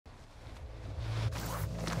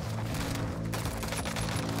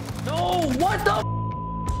Oh, what the?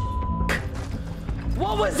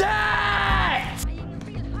 What was that?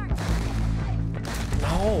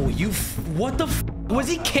 No, you. What the? Was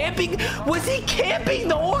he camping? Was he camping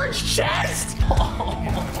the orange chest?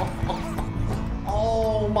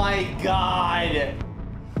 Oh my God.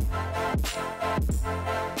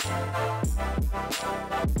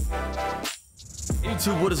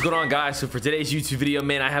 YouTube, what is going on, guys? So for today's YouTube video,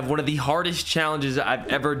 man, I have one of the hardest challenges I've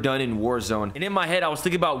ever done in Warzone. And in my head, I was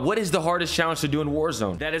thinking about what is the hardest challenge to do in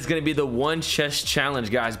Warzone. That is going to be the one chest challenge,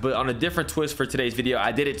 guys. But on a different twist for today's video,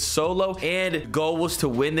 I did it solo, and the goal was to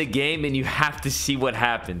win the game, and you have to see what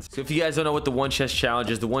happens. So if you guys don't know what the one chest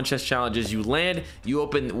challenge is, the one chest challenge is you land, you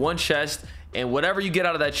open one chest, and whatever you get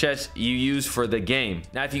out of that chest, you use for the game.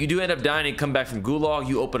 Now, if you do end up dying and come back from gulag,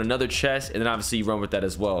 you open another chest, and then obviously you run with that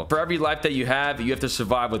as well. For every life that you have to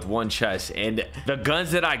survive with one chest. And the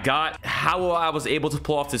guns that I got, how I was able to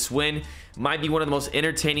pull off this win, might be one of the most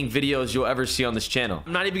entertaining videos you'll ever see on this channel.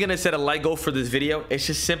 I'm not even gonna set a like goal for this video. It's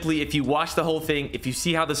just simply, if you watch the whole thing, if you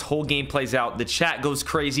see how this whole game plays out, the chat goes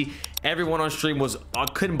crazy. Everyone on stream was, I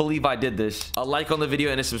couldn't believe I did this. A like on the video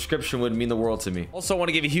and a subscription would mean the world to me. Also, I want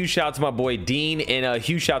to give a huge shout out to my boy Dean and a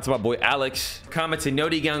huge shout out to my boy Alex. Comment to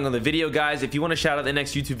Noti Gang on the video, guys. If you want to shout out the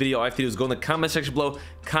next YouTube video, all I have to do is go in the comment section below,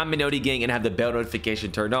 comment Noti Gang, and have the bell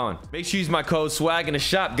notification turned on. Make sure you use my code SWAGG in the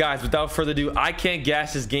shop, guys. Without further ado, I can't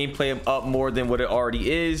gas this gameplay up more than what it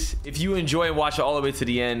already is. If you enjoy and watch it all the way to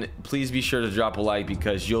the end, please be sure to drop a like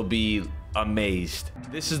because you'll be amazed.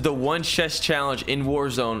 This is the one chest challenge in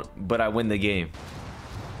Warzone, but I win the game.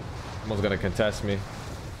 Someone's gonna contest me.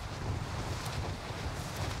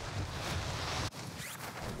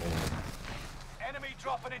 Enemy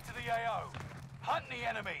dropping into the AO. Hunt the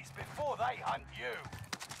enemies before they hunt you.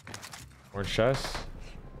 Orange chest.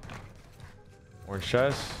 Orange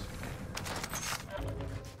chest.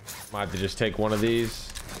 Might have to just take one of these.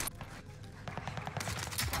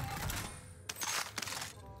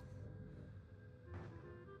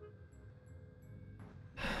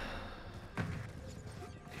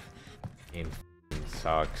 Game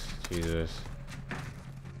sucks. Jesus.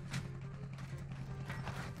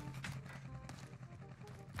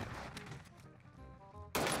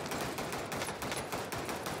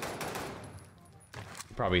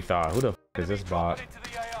 Probably thought, who the f is this bot?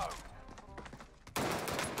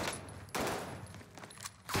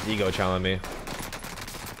 His ego challenging me.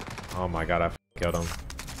 Oh my God, I killed him.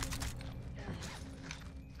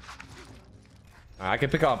 I can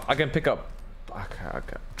pick up.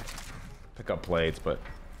 Okay. Pick up plates, but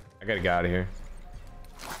I gotta get out of here.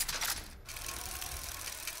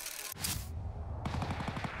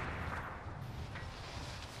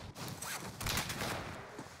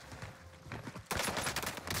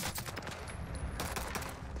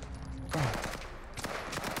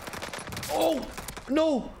 Oh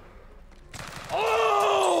no!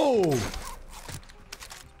 Oh!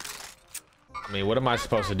 I mean, what am I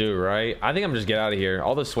supposed to do, right? I think I'm just get out of here.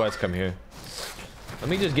 All the sweats come here. Let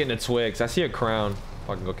me just get in a twigs. I see a crown.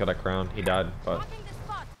 Fucking go kill that crown. He died, but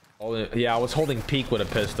yeah, I was holding peak with a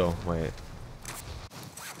pistol. Wait,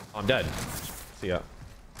 I'm dead. See ya.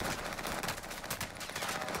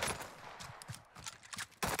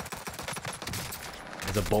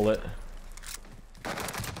 There's a bullet.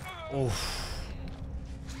 Oof.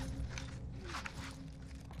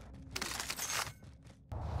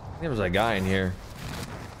 There was a guy in here.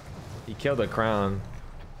 He killed a crown.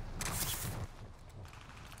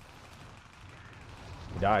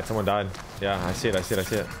 He died. Someone died. Yeah, I see it.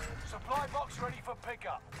 Supply box ready for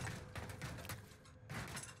pickup.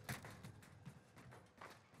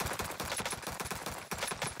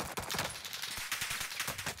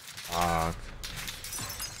 Fuck.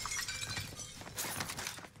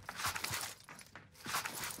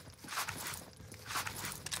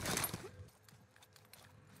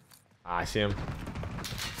 I see him.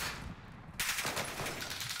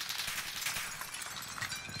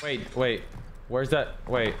 Wait. Where's that?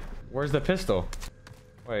 Wait, where's the pistol?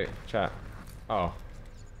 Wait, chat. Oh.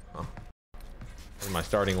 This is my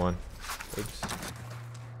starting one. Oops.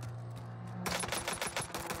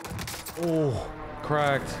 Oh,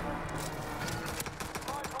 cracked.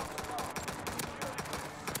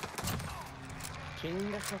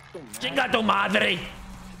 Chinga tu madre!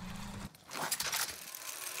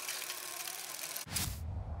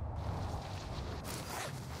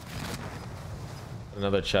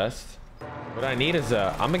 Another chest. What I need is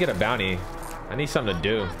I'm gonna get a bounty. I need something to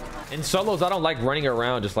do. In solos, I don't like running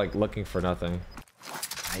around just like looking for nothing.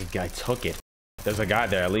 I took it. There's a guy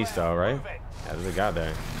there at least though, right? Yeah, there's a guy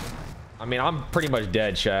there. I mean, I'm pretty much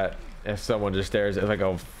dead, chat. If someone just stares at like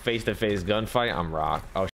a face-to-face gunfight, I'm rocked.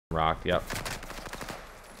 Oh, I'm rocked. Yep.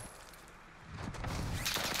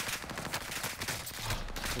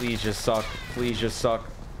 Please just suck. Please just suck.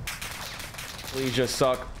 Please just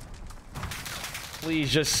suck. Please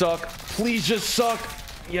just suck. Please just suck.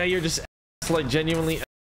 Yeah, you're just like genuinely. I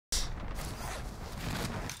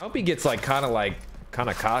hope he gets like kind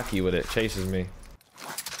of cocky with it. Chases me.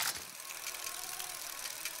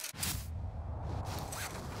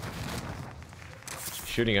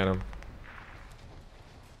 Shooting at him.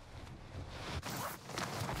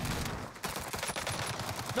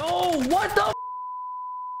 No, what the f?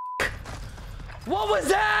 What was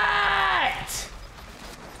that?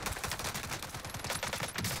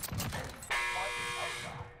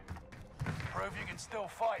 Prove you can still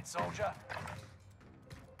fight, soldier.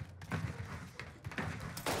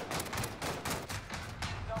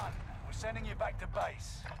 Done. We're sending you back to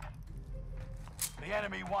base. The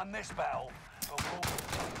enemy won this battle, but we'll...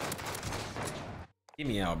 Get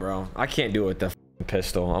me out, bro. I can't do it with the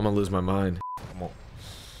pistol. I'm gonna lose my mind. Come on.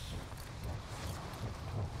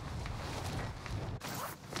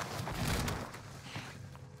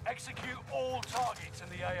 Execute all targets in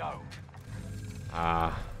the AO.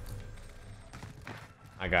 I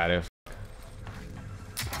got it.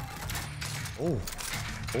 Oh,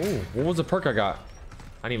 what was the perk I got?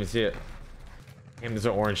 I didn't even see it. Damn, there's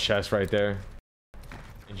an orange chest right there.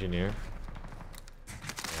 Engineer.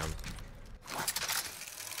 Damn.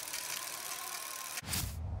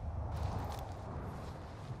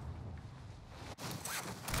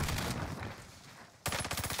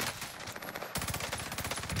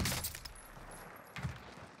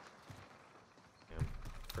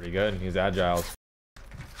 Pretty good. He's agile. Is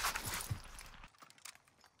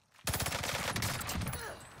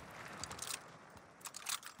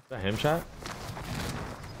that him, chat?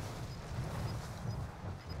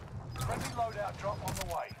 Friendly loadout drop on the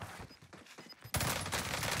way.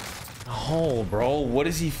 Oh, bro, what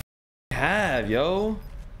does he have, yo?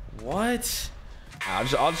 What? I'll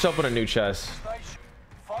just open a new chest.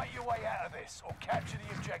 Fight your way out of this or capture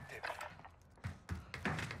the objective.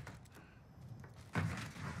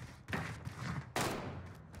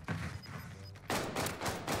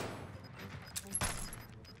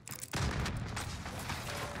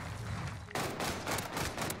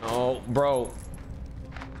 Oh, bro.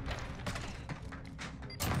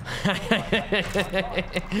 I'm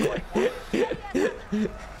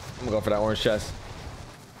gonna go for that orange chest.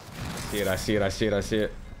 I see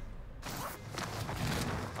it.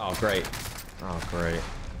 Oh, great. Oh, great.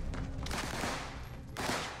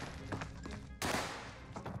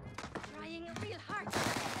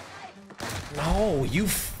 No,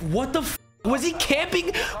 what the f? Was he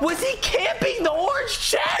camping? Was he camping the orange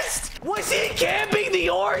chest? Was he camping the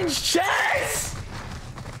orange chest?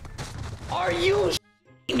 Are you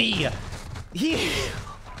me?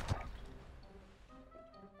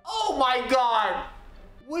 Oh my god.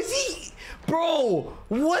 Was he? Bro,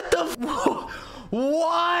 what the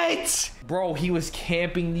what? Bro, he was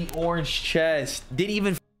camping the orange chest. Didn't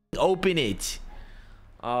even open it.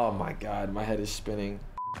 Oh my god, my head is spinning.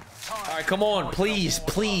 All right, come on, please,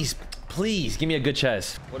 give me a good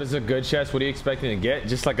chest. What is a good chest? What are you expecting to get?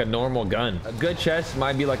 Just like a normal gun. A good chest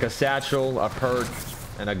might be like a satchel, a perk,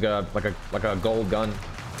 and a like a gold gun.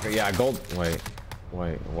 Yeah, gold. Wait,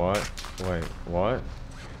 what? Wait, what?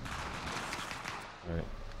 Wait,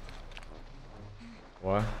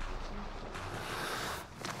 what?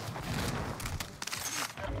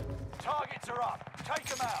 Targets are up. Take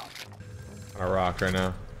them out. On a rock right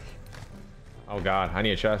now. Oh god, I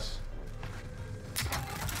need a chest.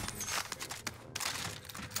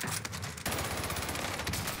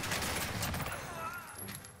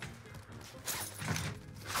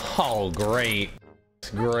 Oh, great.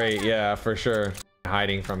 Great, yeah, for sure.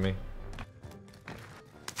 Hiding from me.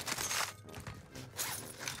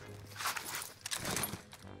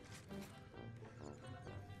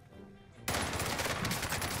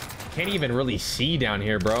 Can't even really see down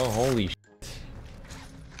here, bro. Holy shit.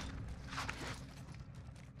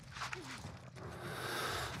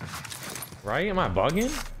 Right? Am I bugging?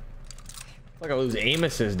 It's like I lose aim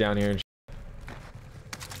assist down here and shit.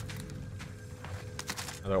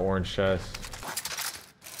 Another orange chest.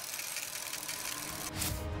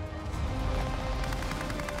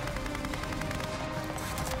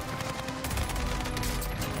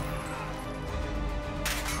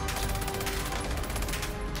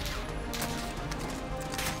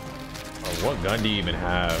 Oh, what gun do you even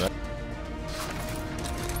have?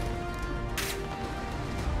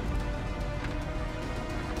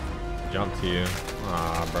 Jump to you.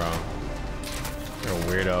 Ah, bro. You're a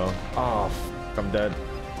weirdo. Oh, f I'm dead.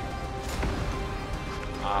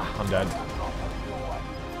 Ah, I'm dead.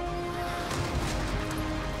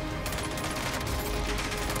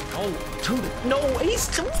 Oh, dude, no, he's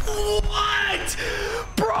what?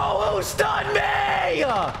 Bro, who stunned me?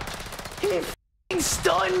 He f***ing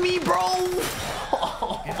stunned me, bro.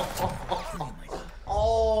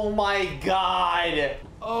 Oh my god.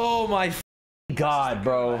 Oh my god,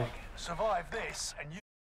 bro. Survive this and you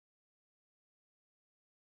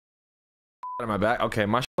Out of my back. Okay,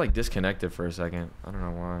 my like disconnected for a second. I don't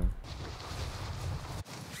know why.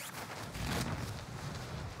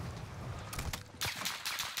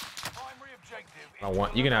 primary objective is I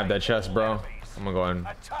want you can have that chest, bro. I'm gonna go ahead and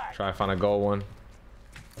try to find a gold one.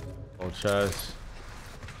 Gold chest.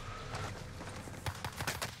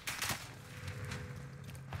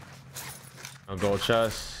 No gold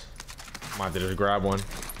chest. Might have to just grab one.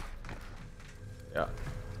 Yeah.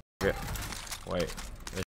 Okay. Wait.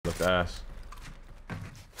 This looks ass.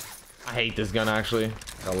 I hate this gun actually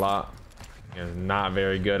a lot. It's not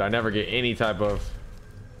very good. I never get any type of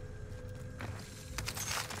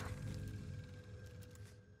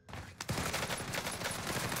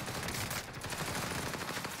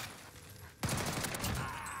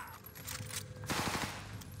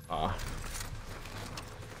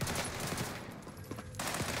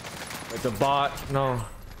it's a bot. No.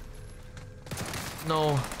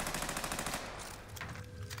 No.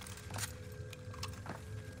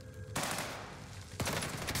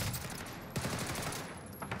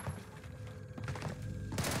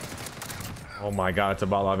 Oh my god, it's a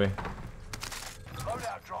bot lobby.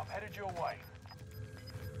 loadout drop headed your way.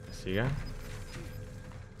 See ya.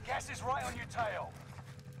 Gas is right on your tail.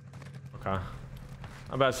 Okay. Not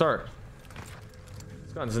a bad start.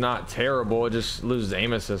 This gun's not terrible. It just loses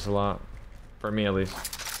aim assist a lot. For me at least.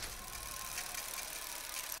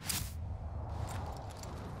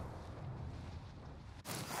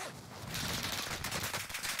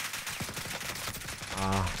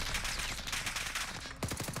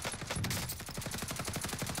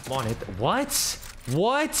 Come on, hit the, what?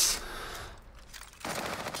 What?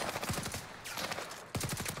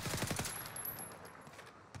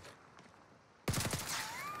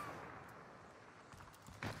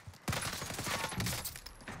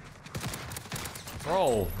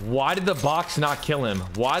 Bro, why did the box not kill him?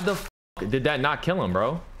 Why the f did that not kill him,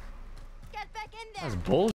 bro? Get back in there. That's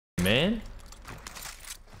bullshit, man.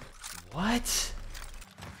 What?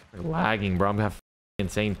 They're lagging, bro. I'm gonna have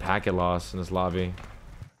insane packet loss in this lobby.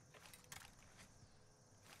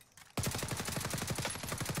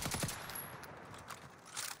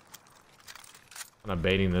 I'm not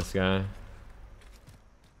baiting this guy.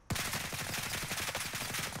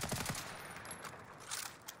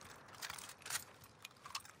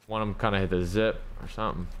 Want him kind of hit the zip or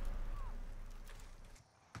something.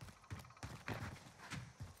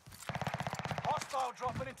 Hostile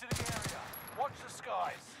dropping into the area. Watch the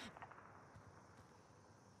skies.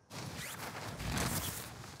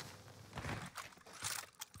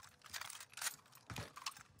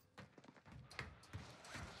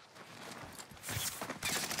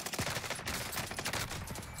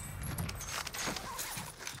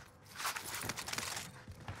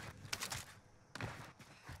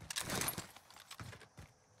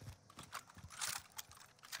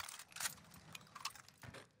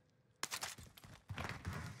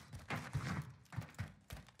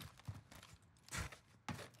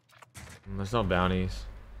 There's no bounties.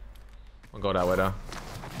 I'll go that way though.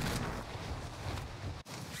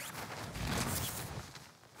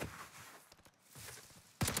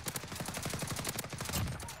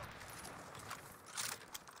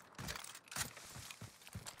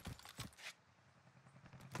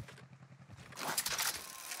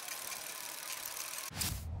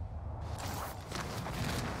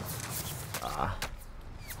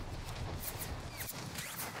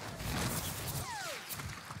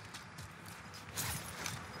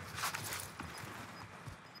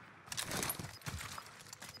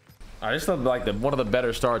 I just thought like one of the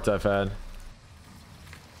better starts I've had.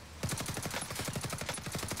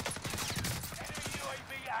 Enemy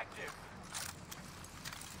UAV active.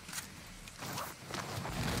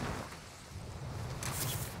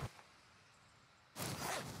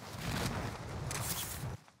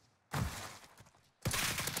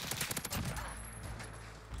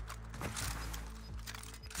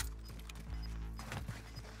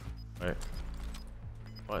 Wait.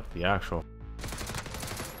 What the actual?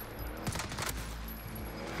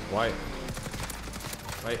 Why?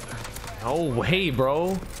 Wait. No way,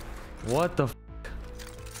 bro. What the f?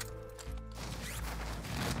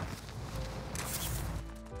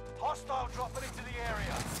 Hostile dropping into the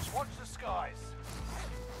area. Watch the skies.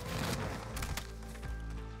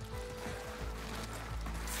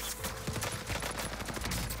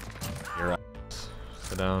 Your ass.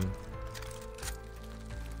 Sit down.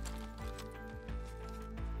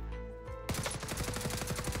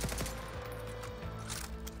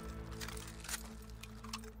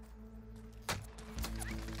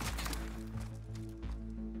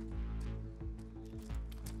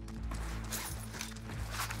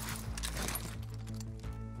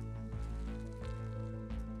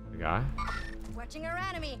 Guy. Watching our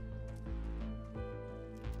enemy.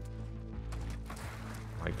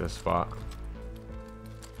 Like this spot.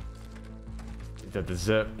 Is that the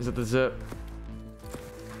zip? Is it the zip?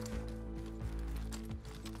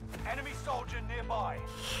 Enemy soldier nearby.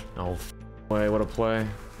 No way. What a play.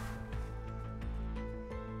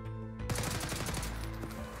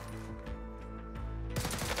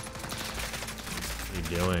 What are you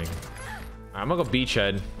doing? I'm gonna go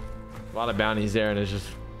beachhead. A lot of bounties there, and it's just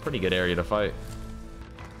a pretty good area to fight.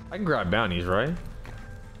 I can grab bounties, right?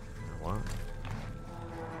 What?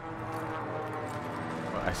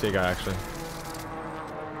 Oh, I see a guy actually.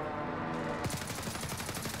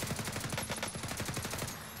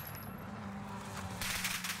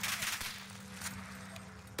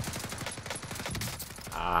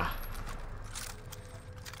 Ah.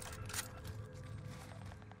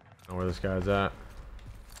 I don't know where this guy's at.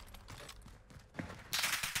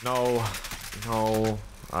 No. No.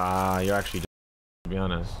 Ah, you're actually just, to be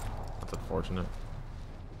honest. That's unfortunate.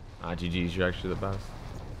 Ah, GG's, you're actually the best.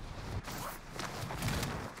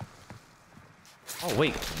 Oh,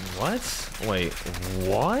 wait. What? Wait.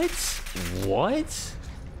 What? What?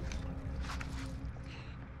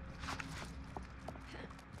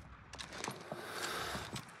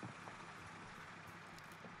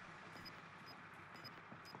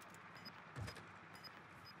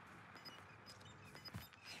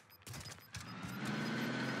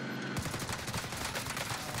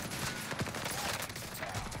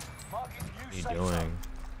 Marking new What are you safe doing? zone.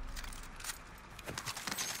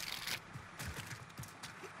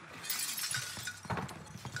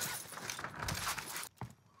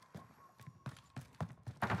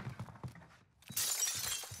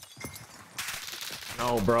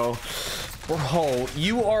 No, bro. Bro,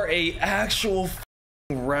 you are a actual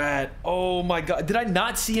rat. Oh my god. Did I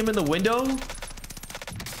not see him in the window?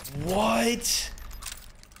 What?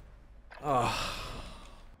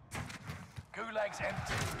 Gulag's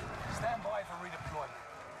empty. Stand by for redeployment.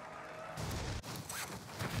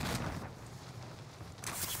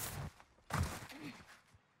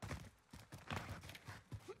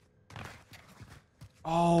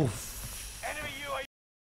 Oh, Enemy UAV.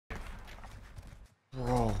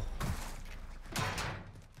 bro.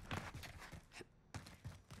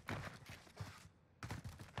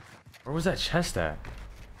 Where was that chest at?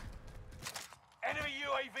 Enemy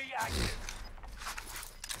UAV active.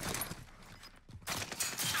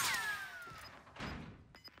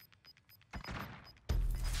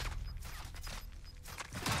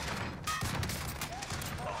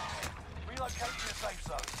 Relocating the safe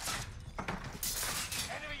zone.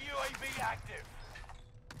 Enemy UAV active.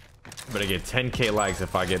 I'm gonna get 10k likes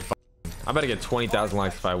if I get. I'm gonna get 20,000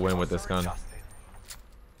 likes if I win with this gun.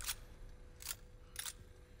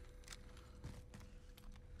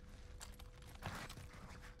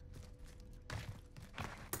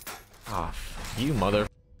 Ah, you mother,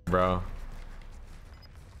 bro.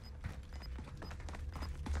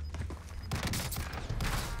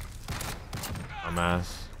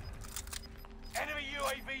 Dumbass. Enemy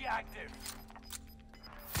UAV active.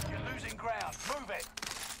 You're losing ground. Move it.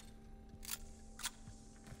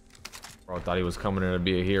 Bro, thought he was coming in to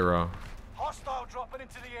be a hero. Hostile dropping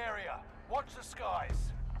into the area. Watch the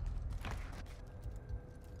skies.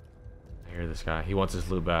 I hear this guy. He wants his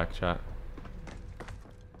loot back, chat.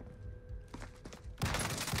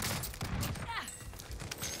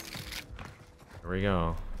 Here we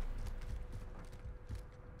go.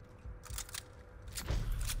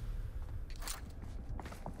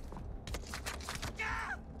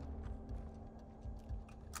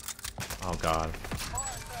 Oh god.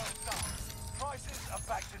 Fire sales done. Prices are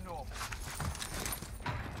back to normal.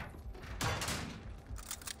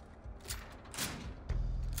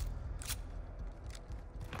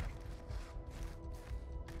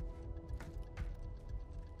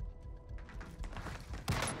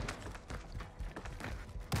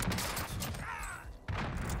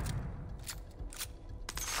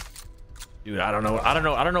 Dude, I don't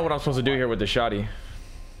know what I'm supposed to do here with the shotty.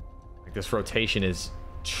 Like, this rotation is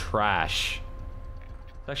trash.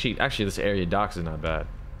 Actually this area docks is not bad.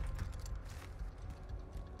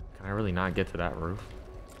 Can I really not get to that roof?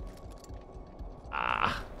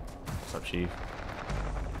 Ah. What's up, chief?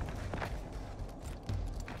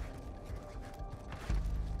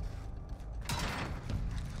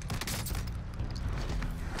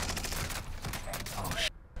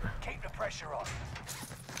 Keep the pressure on.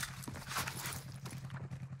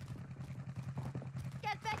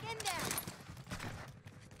 Get back in there.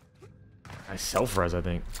 I self-res, I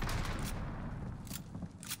think.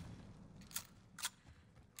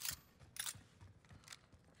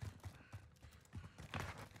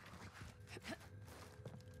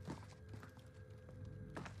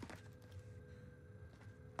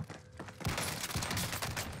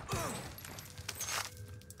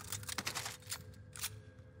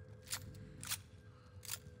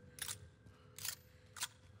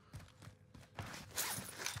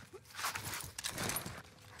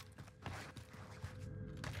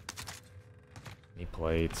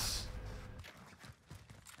 plates.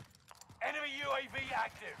 Enemy UAV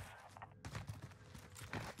active.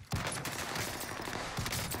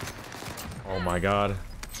 Oh my god.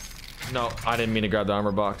 No, I didn't mean to grab the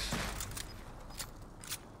armor box.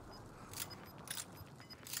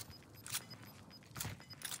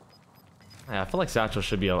 Yeah, I feel like satchel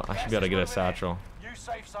should be able, I should be able to get a satchel. New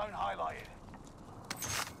safe zone highlighted.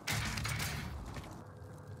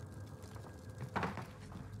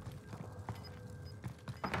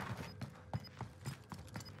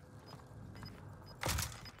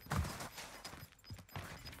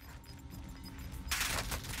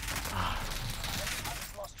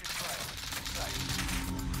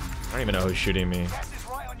 I don't even know who's shooting me. Gas is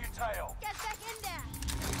right on your tail. Get back in there.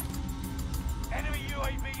 Enemy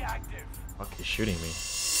UAV active. Fuck, he's shooting me.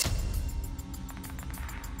 He's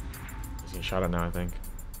getting shot at now, I think.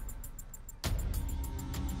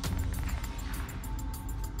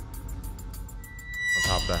 On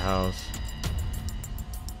top of the house.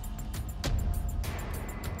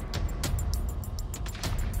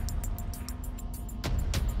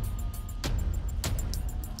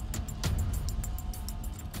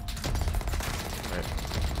 Right.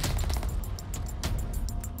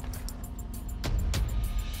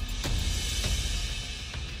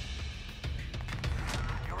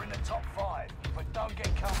 You're in the top 5, but don't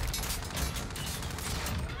get comfortable.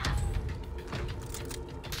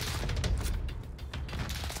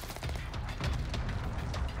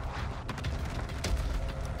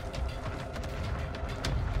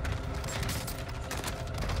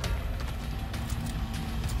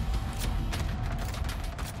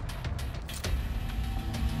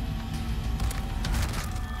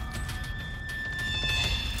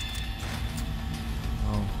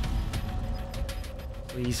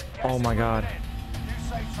 Please. Oh my god. New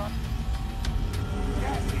safe zone.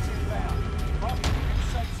 Gas is inbound. Marking the new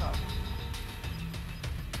safe zone.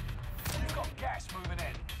 You've got gas moving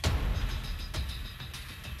in.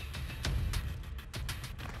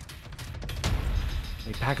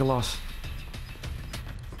 Hey, pack a loss.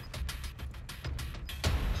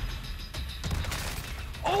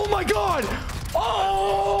 Oh my god!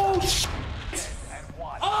 Oh! And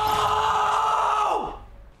one. Oh!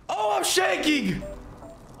 Oh, I'm shaking!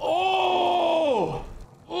 Oh!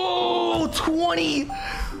 Oh, 20!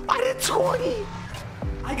 I did 20!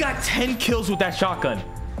 I got 10 kills with that shotgun.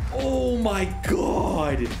 Oh my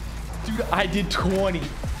god. Dude, I did 20.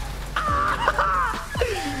 Ah!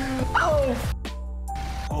 Oh!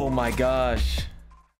 Oh my gosh.